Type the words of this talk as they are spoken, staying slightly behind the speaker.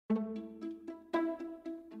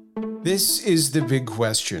This is The Big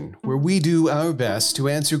Question, where we do our best to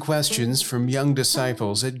answer questions from young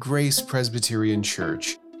disciples at Grace Presbyterian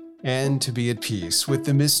Church and to be at peace with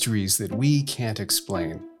the mysteries that we can't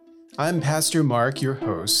explain. I'm Pastor Mark, your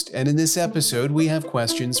host, and in this episode we have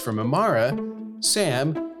questions from Amara,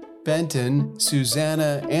 Sam, Benton,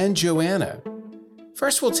 Susanna, and Joanna.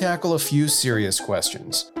 First, we'll tackle a few serious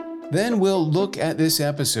questions. Then we'll look at this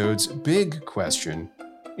episode's big question.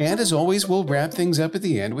 And as always, we'll wrap things up at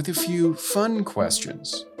the end with a few fun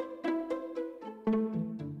questions.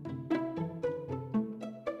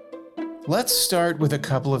 Let's start with a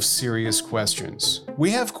couple of serious questions.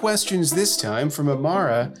 We have questions this time from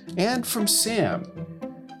Amara and from Sam.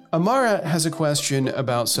 Amara has a question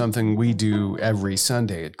about something we do every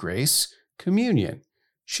Sunday at Grace, communion.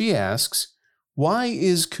 She asks, why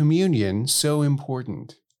is communion so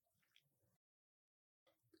important?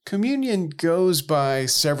 Communion goes by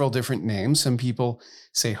several different names. Some people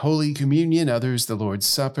say Holy Communion, others the Lord's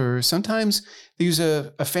Supper. Sometimes they use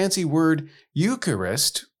a fancy word,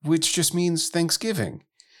 Eucharist, which just means Thanksgiving.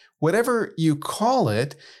 Whatever you call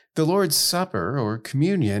it, the Lord's Supper, or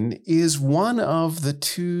communion, is one of the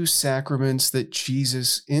two sacraments that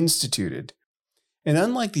Jesus instituted. And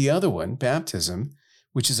unlike the other one, baptism,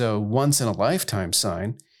 which is a once-in-a-lifetime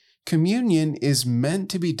sign, communion is meant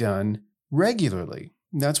to be done regularly.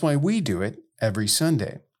 That's why we do it every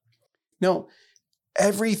Sunday. Now,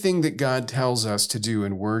 everything that God tells us to do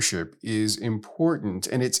in worship is important,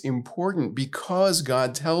 and it's important because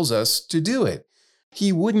God tells us to do it.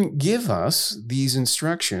 He wouldn't give us these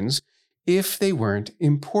instructions if they weren't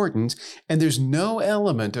important, and there's no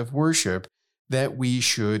element of worship that we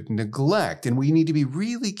should neglect, and we need to be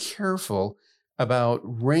really careful about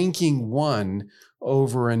ranking one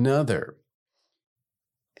over another.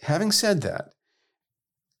 Having said that,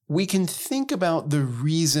 we can think about the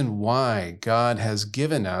reason why God has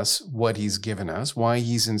given us what He's given us, why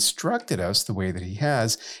He's instructed us the way that He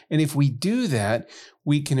has. And if we do that,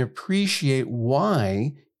 we can appreciate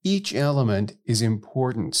why each element is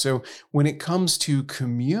important. So when it comes to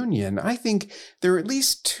communion, I think there are at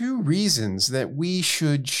least two reasons that we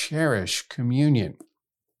should cherish communion.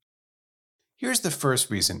 Here's the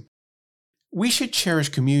first reason. We should cherish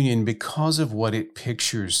communion because of what it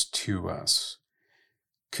pictures to us.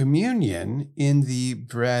 Communion, in the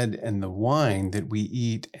bread and the wine that we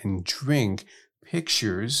eat and drink,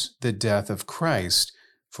 pictures the death of Christ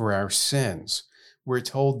for our sins. We're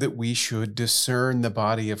told that we should discern the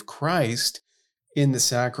body of Christ in the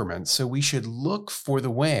sacrament, so we should look for the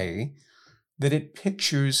way that it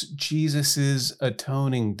pictures Jesus'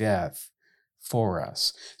 atoning death for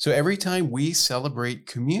us. So every time we celebrate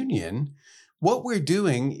communion, what we're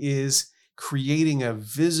doing is creating a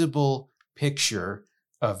visible picture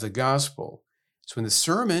of the gospel. So in the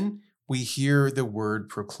sermon, we hear the word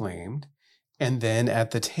proclaimed, and then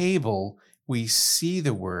at the table, we see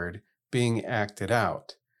the word being acted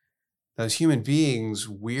out. As human beings,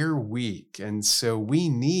 we're weak, and so we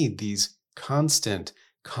need these constant,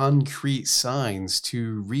 concrete signs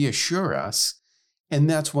to reassure us, and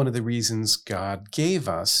that's one of the reasons God gave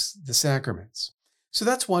us the sacraments. So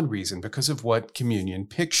that's one reason, because of what communion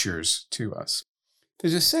pictures to us.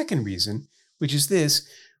 There's a second reason, which is this: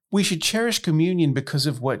 we should cherish communion because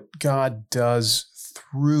of what God does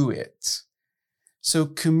through it. So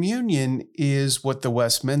communion is what the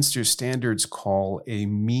Westminster Standards call a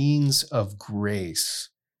means of grace.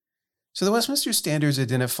 So the Westminster Standards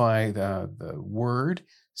identify the word,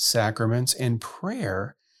 sacraments, and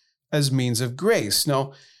prayer as means of grace.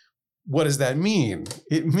 Now, what does that mean?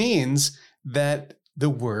 It means that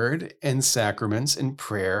the word and sacraments and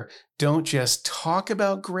prayer don't just talk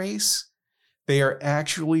about grace. They are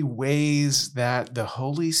actually ways that the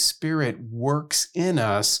Holy Spirit works in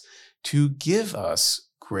us to give us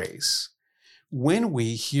grace. When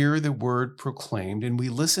we hear the word proclaimed and we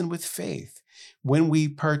listen with faith, when we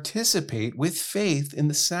participate with faith in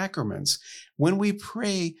the sacraments, when we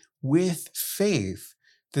pray with faith,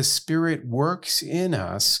 the Spirit works in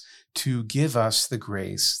us to give us the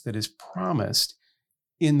grace that is promised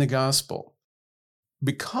in the gospel.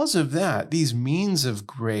 Because of that, these means of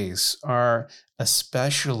grace are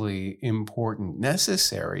especially important,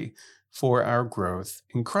 necessary for our growth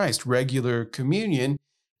in Christ. Regular communion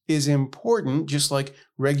is important, just like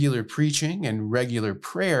regular preaching and regular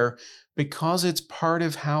prayer, because it's part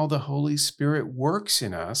of how the Holy Spirit works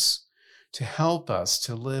in us to help us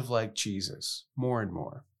to live like Jesus more and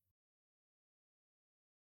more.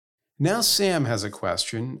 Now Sam has a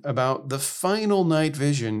question about the final night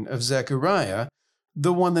vision of Zechariah,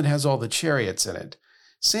 the one that has all the chariots in it.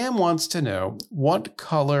 Sam wants to know, what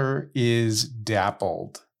color is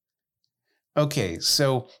dappled? Okay,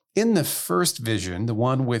 so in the first vision, the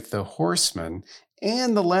one with the horsemen,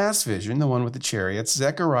 and the last vision, the one with the chariots,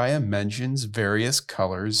 Zechariah mentions various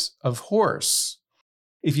colors of horse.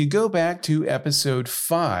 If you go back to episode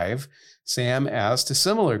 5, Sam asked a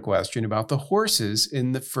similar question about the horses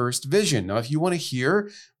in the first vision. Now, if you want to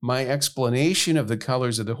hear my explanation of the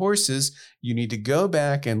colors of the horses, you need to go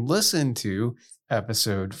back and listen to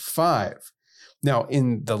episode 5. Now,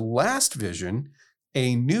 in the last vision,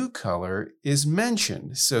 a new color is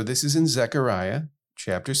mentioned. So this is in Zechariah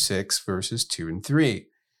chapter 6, verses 2 and 3.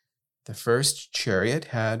 The first chariot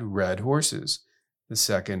had red horses, the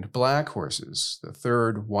second black horses, the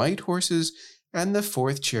third white horses, and the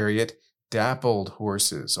fourth chariot dappled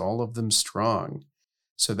horses, all of them strong.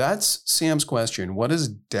 So that's Sam's question. What does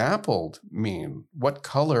dappled mean? What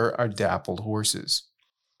color are dappled horses?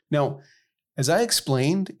 Now, as I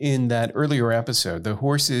explained in that earlier episode, the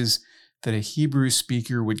horses that a Hebrew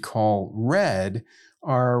speaker would call red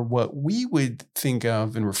are what we would think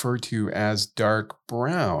of and refer to as dark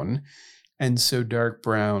brown. And so dark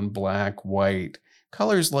brown, black, white,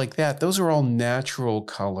 colors like that, those are all natural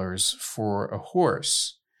colors for a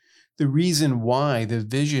horse. The reason why the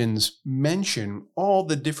visions mention all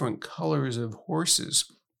the different colors of horses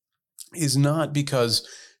is not because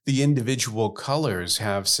the individual colors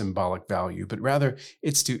have symbolic value, but rather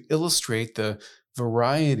it's to illustrate the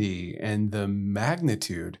variety and the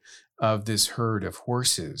magnitude of this herd of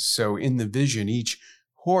horses. So in the vision, each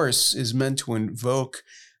horse is meant to invoke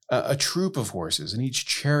a troop of horses, and each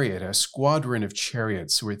chariot, a squadron of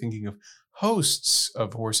chariots. So we're thinking of hosts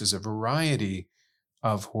of horses, a variety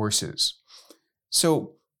of horses.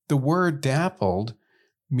 So the word dappled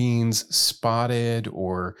means spotted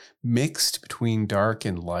or mixed between dark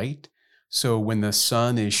and light. So when the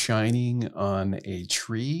sun is shining on a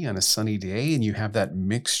tree on a sunny day and you have that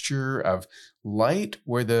mixture of light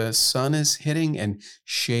where the sun is hitting and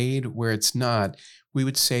shade where it's not, we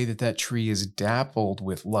would say that that tree is dappled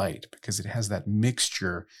with light because it has that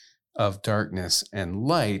mixture of darkness and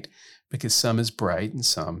light, because some is bright and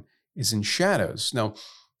some is in shadows. Now,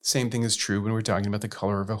 same thing is true when we're talking about the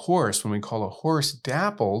color of a horse. When we call a horse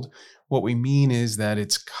dappled, what we mean is that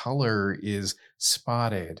its color is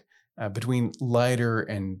spotted between lighter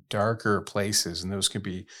and darker places. And those could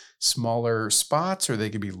be smaller spots or they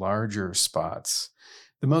could be larger spots.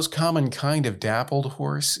 The most common kind of dappled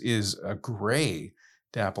horse is a gray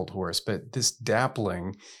dappled horse, but this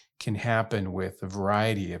dappling can happen with a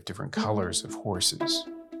variety of different colors of horses.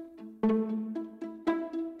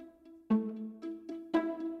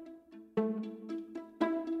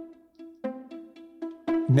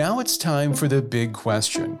 Now it's time for the big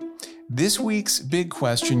question. This week's big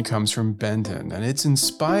question comes from Benton, and it's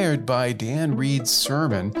inspired by Dan Reed's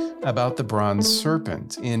sermon about the bronze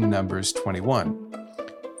serpent in Numbers 21.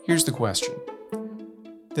 Here's the question.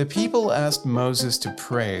 The people asked Moses to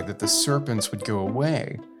pray that the serpents would go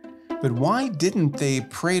away, but why didn't they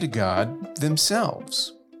pray to God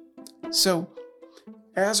themselves? So,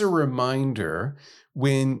 as a reminder,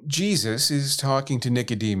 when Jesus is talking to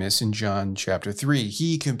Nicodemus in John chapter 3,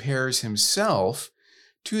 he compares himself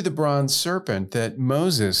to the bronze serpent that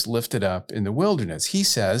Moses lifted up in the wilderness. He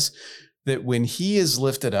says that when he is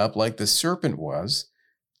lifted up like the serpent was,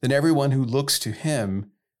 then everyone who looks to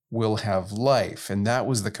him will have life. And that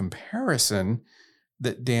was the comparison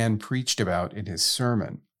that Dan preached about in his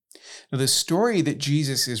sermon. Now, the story that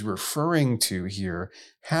Jesus is referring to here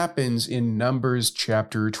happens in Numbers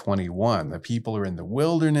chapter 21. The people are in the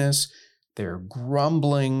wilderness, they're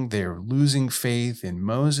grumbling, they're losing faith in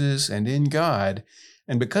Moses and in God.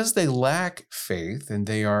 And because they lack faith and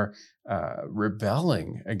they are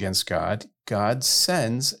rebelling against God, God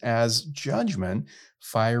sends as judgment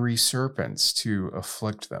fiery serpents to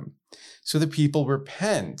afflict them. So the people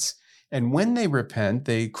repent. And when they repent,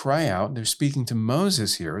 they cry out. They're speaking to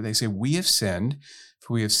Moses here. They say, "We have sinned,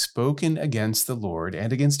 for we have spoken against the Lord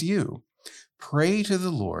and against you. Pray to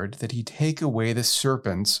the Lord that he take away the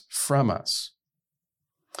serpents from us."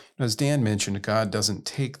 As Dan mentioned, God doesn't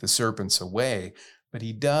take the serpents away, but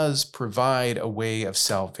he does provide a way of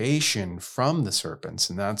salvation from the serpents,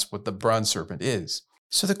 and that's what the bronze serpent is.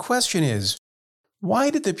 So the question is, why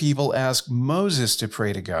did the people ask Moses to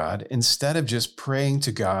pray to God instead of just praying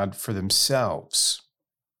to God for themselves?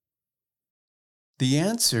 The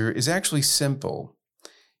answer is actually simple.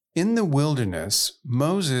 In the wilderness,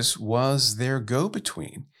 Moses was their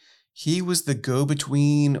go-between. He was the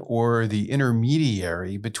go-between or the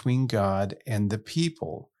intermediary between God and the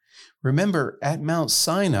people. Remember, at Mount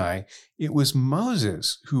Sinai, it was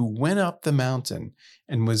Moses who went up the mountain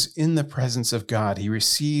and was in the presence of God. He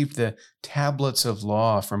received the tablets of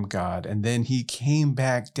law from God, and then he came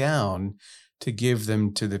back down to give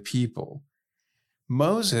them to the people.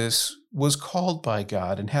 Moses was called by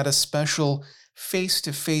God and had a special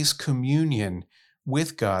face-to-face communion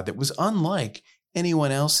with God that was unlike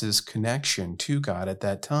anyone else's connection to God at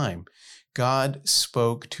that time. God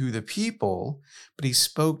spoke to the people, but he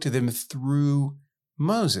spoke to them through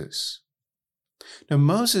Moses. Now,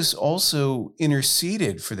 Moses also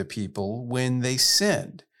interceded for the people when they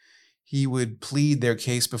sinned. He would plead their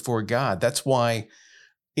case before God. That's why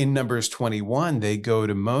in Numbers 21, they go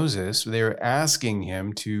to Moses. They're asking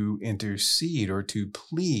him to intercede or to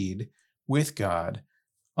plead with God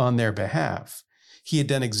on their behalf. He had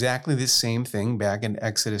done exactly the same thing back in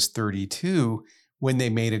Exodus 32 when they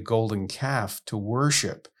made a golden calf to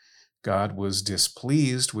worship. God was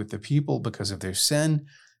displeased with the people because of their sin,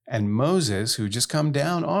 and Moses, who just come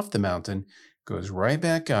down off the mountain, goes right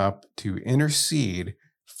back up to intercede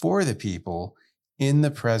for the people in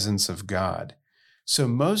the presence of God. So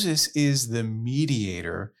Moses is the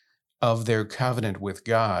mediator of their covenant with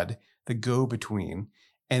God, the go-between,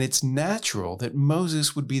 and it's natural that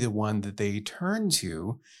Moses would be the one that they turn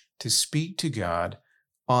to speak to God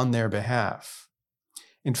on their behalf.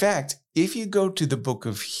 In fact, if you go to the book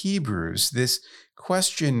of Hebrews, this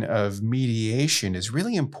question of mediation is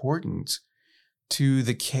really important to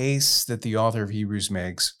the case that the author of Hebrews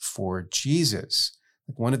makes for Jesus.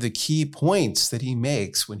 One of the key points that he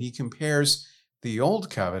makes when he compares the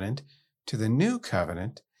old covenant to the new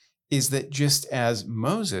covenant is that just as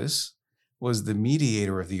Moses was the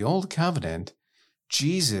mediator of the old covenant,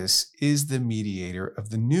 Jesus is the mediator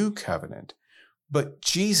of the new covenant. But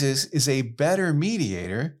Jesus is a better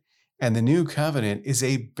mediator, and the new covenant is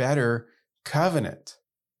a better covenant.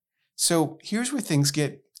 So here's where things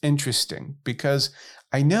get interesting, because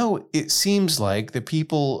I know it seems like the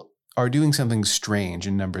people are doing something strange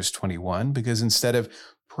in Numbers 21, because instead of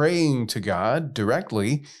praying to God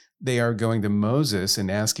directly, they are going to Moses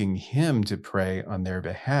and asking him to pray on their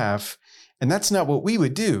behalf. And that's not what we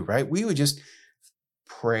would do, right? We would just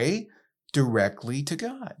pray directly to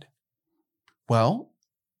God. Well,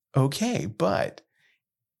 okay, but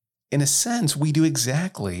in a sense, we do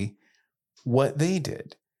exactly what they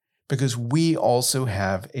did, because we also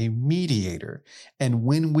have a mediator. And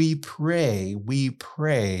when we pray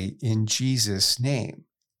in Jesus' name.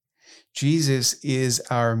 Jesus is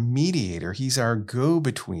our mediator. He's our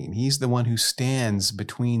go-between. He's the one who stands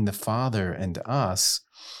between the Father and us.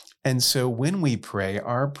 And so when we pray,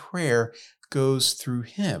 our prayer goes through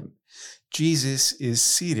him. Jesus is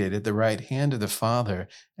seated at the right hand of the Father,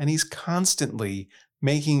 and he's constantly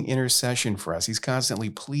making intercession for us. He's constantly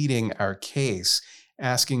pleading our case,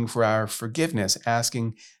 asking for our forgiveness,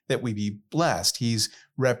 asking that we be blessed. He's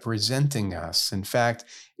representing us. In fact,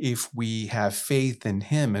 if we have faith in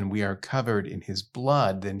him and we are covered in his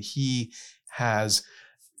blood, then he has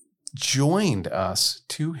joined us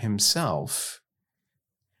to himself.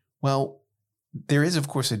 Well, there is, of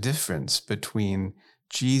course, a difference between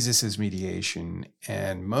Jesus' mediation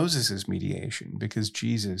and Moses' mediation, because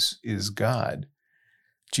Jesus is God.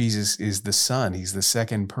 Jesus is the Son. He's the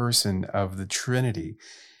second person of the Trinity.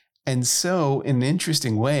 And so, in an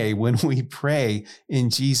interesting way, when we pray in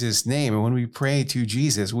Jesus' name and when we pray to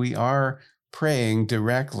Jesus, we are praying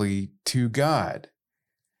directly to God.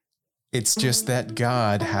 It's just that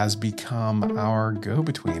God has become our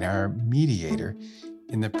go-between, our mediator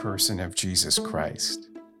in the person of Jesus Christ.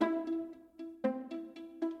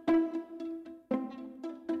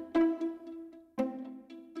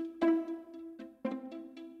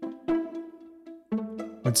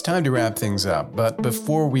 It's time to wrap things up, but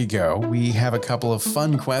before we go, we have a couple of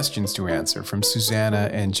fun questions to answer from Susanna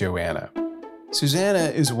and Joanna.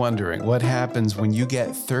 Susanna is wondering what happens when you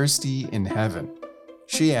get thirsty in heaven.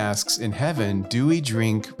 She asks, in heaven, do we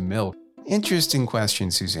drink milk? Interesting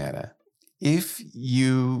question, Susanna. If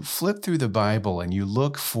you flip through the Bible and you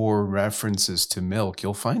look for references to milk,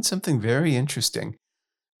 you'll find something very interesting.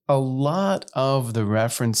 A lot of the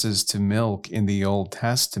references to milk in the Old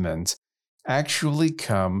Testament actually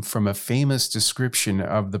come from a famous description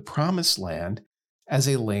of the Promised Land as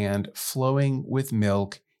a land flowing with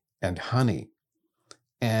milk and honey.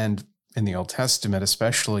 And in the Old Testament,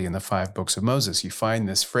 especially in the 5 books of Moses, you find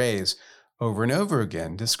this phrase over and over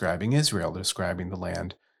again describing Israel, describing the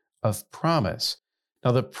land of promise.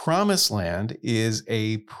 Now, the Promised Land is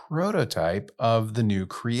a prototype of the new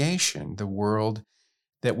creation, the world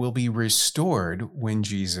that will be restored when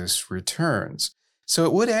Jesus returns. So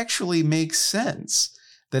it would actually make sense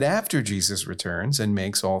that after Jesus returns and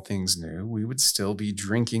makes all things new, we would still be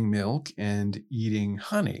drinking milk and eating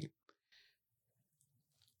honey.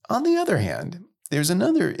 On the other hand, there's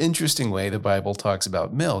another interesting way the Bible talks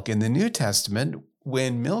about milk. In the New Testament,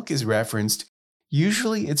 when milk is referenced,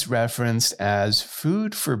 usually it's referenced as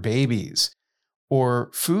food for babies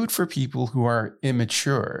or food for people who are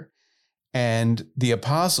immature. And the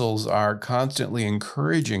apostles are constantly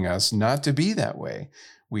encouraging us not to be that way.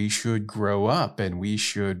 We should grow up and we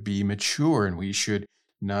should be mature and we should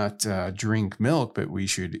not drink milk, but we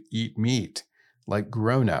should eat meat like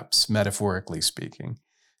grown-ups, metaphorically speaking.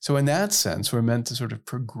 So in that sense, we're meant to sort of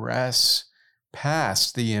progress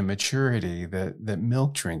past the immaturity that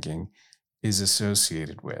milk drinking is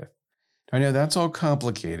associated with. I know that's all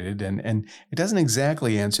complicated and it doesn't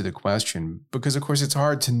exactly answer the question because, of course, it's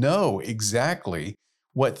hard to know exactly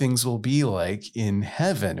what things will be like in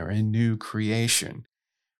heaven or in new creation.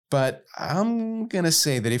 But I'm going to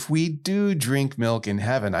say that if we do drink milk in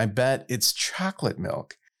heaven, I bet it's chocolate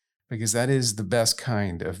milk because that is the best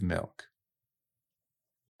kind of milk.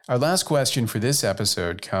 Our last question for this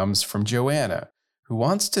episode comes from Joanna, who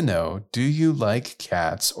wants to know, do you like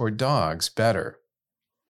cats or dogs better?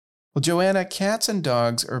 Well, Joanna, cats and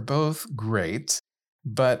dogs are both great,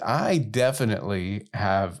 but I definitely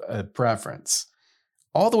have a preference.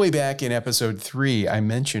 All the way back in episode 3, I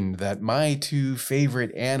mentioned that my 2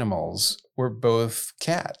 favorite animals were both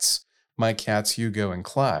cats, my cats Hugo and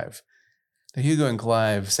Clive. Now, Hugo and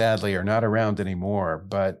Clive, sadly, are not around anymore,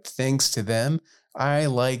 but thanks to them, I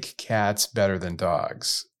like cats better than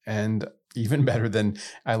dogs, and even better than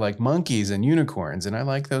I like monkeys and unicorns, and I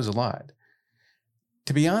like those a lot.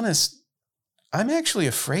 To be honest, I'm actually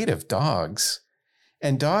afraid of dogs.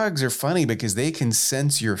 And dogs are funny because they can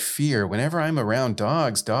sense your fear. Whenever I'm around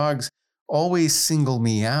dogs always single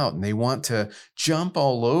me out and they want to jump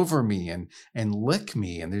all over me and lick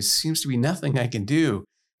me. And there seems to be nothing I can do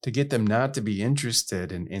to get them not to be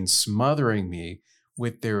interested in smothering me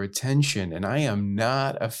with their attention. And I am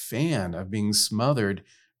not a fan of being smothered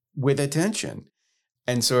with attention.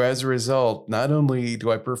 And so as a result, not only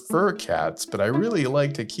do I prefer cats, but I really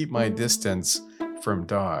like to keep my distance from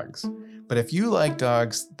dogs. But if you like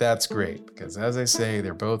dogs, that's great, because as I say,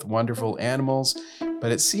 they're both wonderful animals,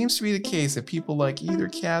 but it seems to be the case that people like either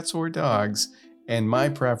cats or dogs, and my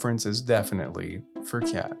preference is definitely for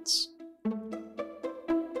cats.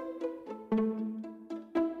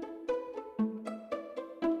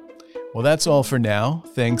 Well, that's all for now.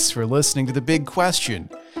 Thanks for listening to The Big Question.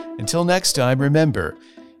 Until next time, remember,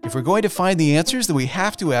 if we're going to find the answers, then we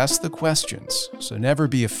have to ask the questions. So never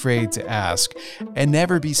be afraid to ask, and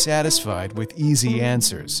never be satisfied with easy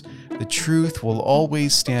answers. The truth will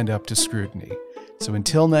always stand up to scrutiny. So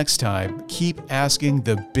until next time, keep asking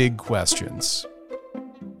the big questions.